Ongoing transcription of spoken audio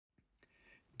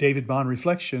David Bond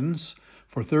Reflections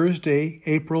for Thursday,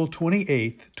 April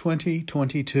 28th,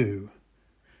 2022.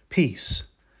 Peace.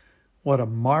 What a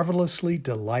marvelously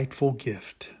delightful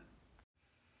gift.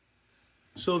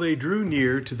 So they drew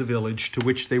near to the village to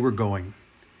which they were going.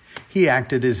 He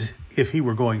acted as if he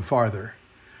were going farther,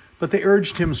 but they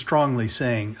urged him strongly,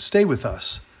 saying, "Stay with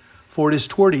us, for it is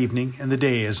toward evening, and the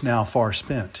day is now far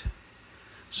spent."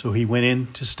 So he went in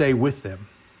to stay with them.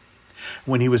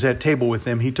 When he was at table with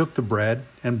them, he took the bread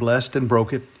and blessed and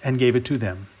broke it and gave it to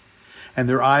them. And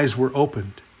their eyes were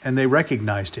opened, and they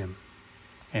recognized him,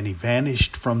 and he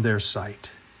vanished from their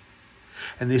sight.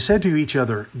 And they said to each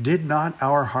other, "Did not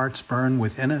our hearts burn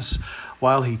within us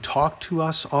while he talked to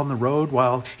us on the road,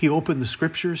 while he opened the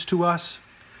scriptures to us?"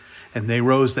 And they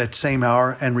rose that same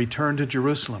hour and returned to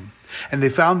Jerusalem. And they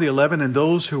found the 11 and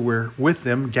those who were with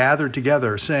them gathered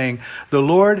together, saying, "The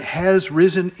Lord has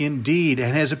risen indeed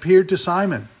and has appeared to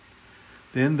Simon."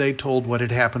 Then they told what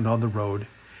had happened on the road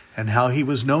and how he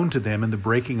was known to them in the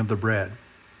breaking of the bread.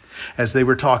 As they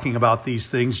were talking about these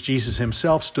things, Jesus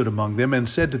himself stood among them and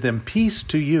said to them, "Peace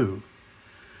to you."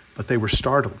 But they were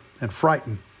startled and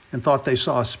frightened and thought they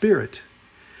saw a spirit.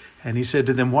 And he said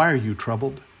to them, "Why are you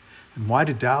troubled? And why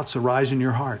do doubts arise in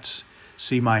your hearts?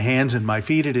 See my hands and my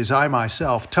feet, it is I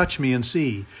myself. Touch me and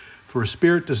see, for a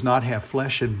spirit does not have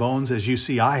flesh and bones as you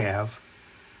see I have."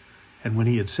 And when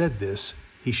he had said this,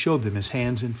 he showed them his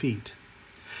hands and feet.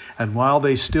 And while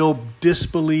they still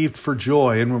disbelieved for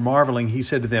joy and were marveling, he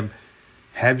said to them,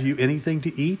 "Have you anything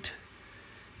to eat?"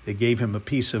 They gave him a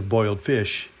piece of boiled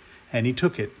fish, and he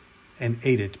took it and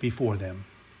ate it before them.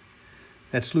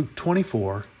 That's Luke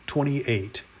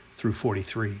 24:28 through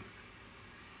 43.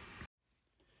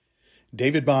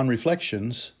 David Bond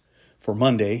Reflections for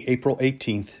Monday, April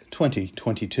 18th,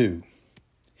 2022.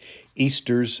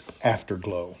 Easter's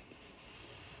Afterglow.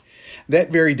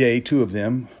 That very day, two of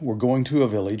them were going to a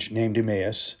village named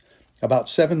Emmaus, about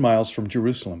 7 miles from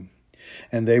Jerusalem,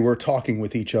 and they were talking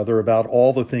with each other about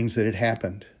all the things that had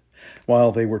happened.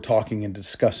 While they were talking and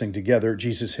discussing together,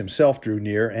 Jesus himself drew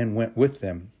near and went with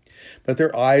them, but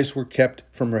their eyes were kept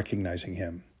from recognizing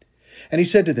him. And he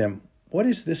said to them, "What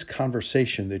is this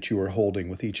conversation that you are holding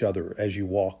with each other as you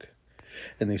walk?"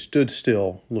 And they stood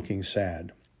still, looking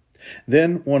sad.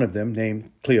 Then one of them, named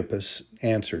Cleopas,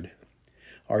 answered,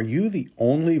 "Are you the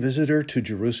only visitor to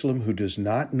Jerusalem who does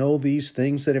not know these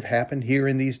things that have happened here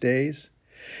in these days?"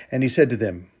 And he said to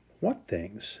them, "What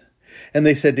things?" And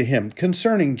they said to him,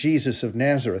 "Concerning Jesus of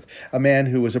Nazareth, a man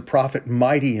who was a prophet,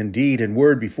 mighty in deed and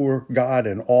word before God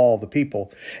and all the people,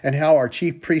 and how our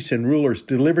chief priests and rulers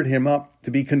delivered him up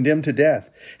to be condemned to death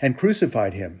and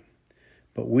crucified him.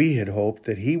 But we had hoped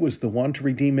that he was the one to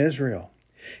redeem Israel.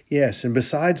 Yes, and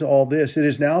besides all this, it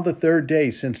is now the third day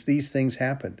since these things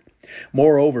happened.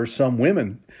 Moreover, some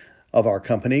women of our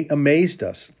company amazed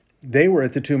us. They were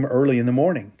at the tomb early in the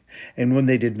morning, and when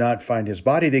they did not find his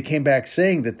body, they came back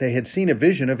saying that they had seen a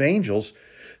vision of angels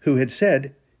who had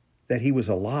said that he was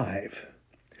alive.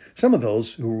 Some of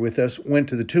those who were with us went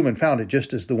to the tomb and found it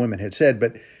just as the women had said,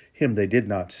 but him they did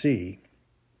not see."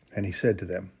 And he said to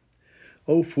them,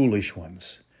 "O foolish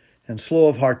ones, and slow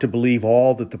of heart to believe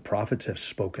all that the prophets have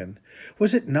spoken.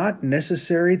 Was it not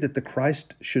necessary that the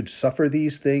Christ should suffer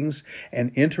these things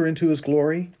and enter into his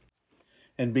glory?"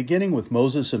 And beginning with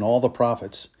Moses and all the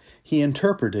prophets, he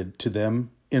interpreted to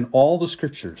them in all the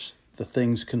scriptures the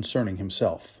things concerning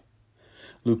himself.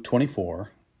 Luke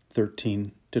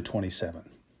 24:13-27.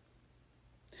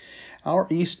 Our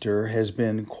Easter has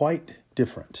been quite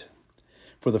different.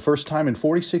 For the first time in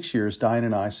 46 years, Diane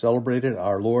and I celebrated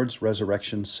our Lord's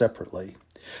resurrection separately.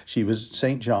 She was at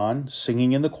St. John,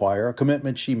 singing in the choir, a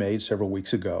commitment she made several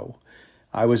weeks ago.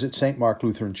 I was at St. Mark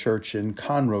Lutheran Church in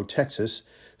Conroe, Texas,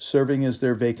 serving as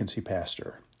their vacancy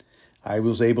pastor. I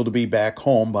was able to be back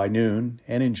home by noon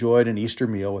and enjoyed an Easter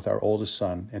meal with our oldest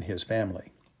son and his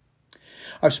family.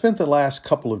 I've spent the last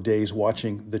couple of days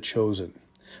watching The Chosen.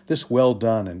 This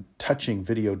well-done and touching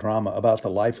video drama about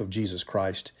the life of Jesus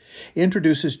Christ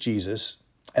introduces Jesus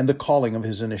and the calling of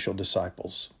his initial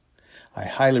disciples. I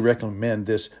highly recommend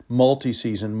this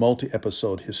multi-season,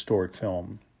 multi-episode historic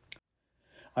film.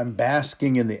 I'm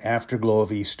basking in the afterglow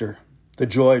of Easter. The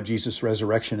joy of Jesus'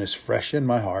 resurrection is fresh in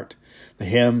my heart. The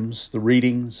hymns, the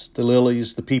readings, the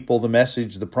lilies, the people, the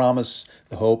message, the promise,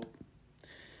 the hope.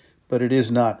 But it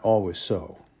is not always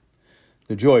so.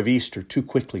 The joy of Easter too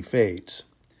quickly fades.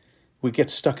 We get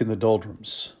stuck in the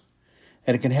doldrums,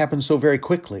 and it can happen so very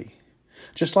quickly,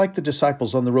 just like the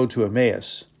disciples on the road to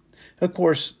Emmaus. Of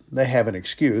course, they have an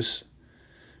excuse.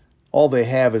 All they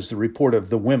have is the report of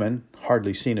the women,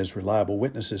 hardly seen as reliable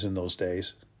witnesses in those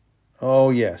days. Oh,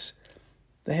 yes,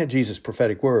 they had Jesus'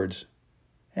 prophetic words,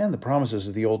 and the promises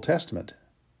of the Old Testament.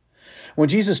 When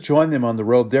Jesus joined them on the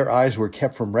road, their eyes were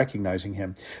kept from recognizing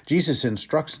him. Jesus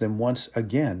instructs them once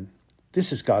again.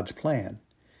 This is God's plan.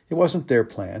 It wasn't their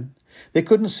plan. They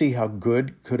couldn't see how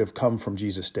good could have come from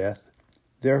Jesus' death.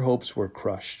 Their hopes were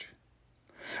crushed.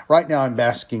 Right now I'm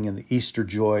basking in the Easter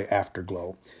joy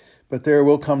afterglow, but there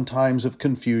will come times of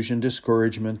confusion,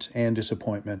 discouragement, and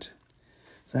disappointment.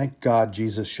 Thank God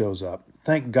Jesus shows up.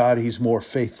 Thank God he's more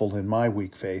faithful than my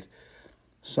weak faith.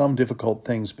 Some difficult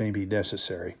things may be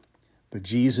necessary, but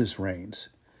Jesus reigns.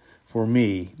 For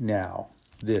me, now,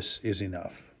 this is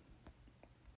enough.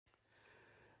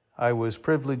 I was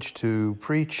privileged to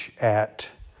preach at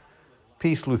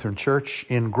Peace Lutheran Church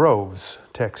in Groves,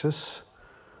 Texas,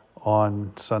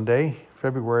 on Sunday,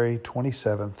 February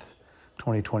 27th,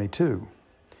 2022.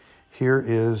 Here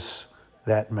is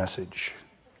that message.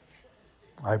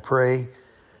 I pray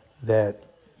that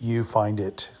you find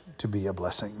it to be a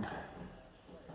blessing.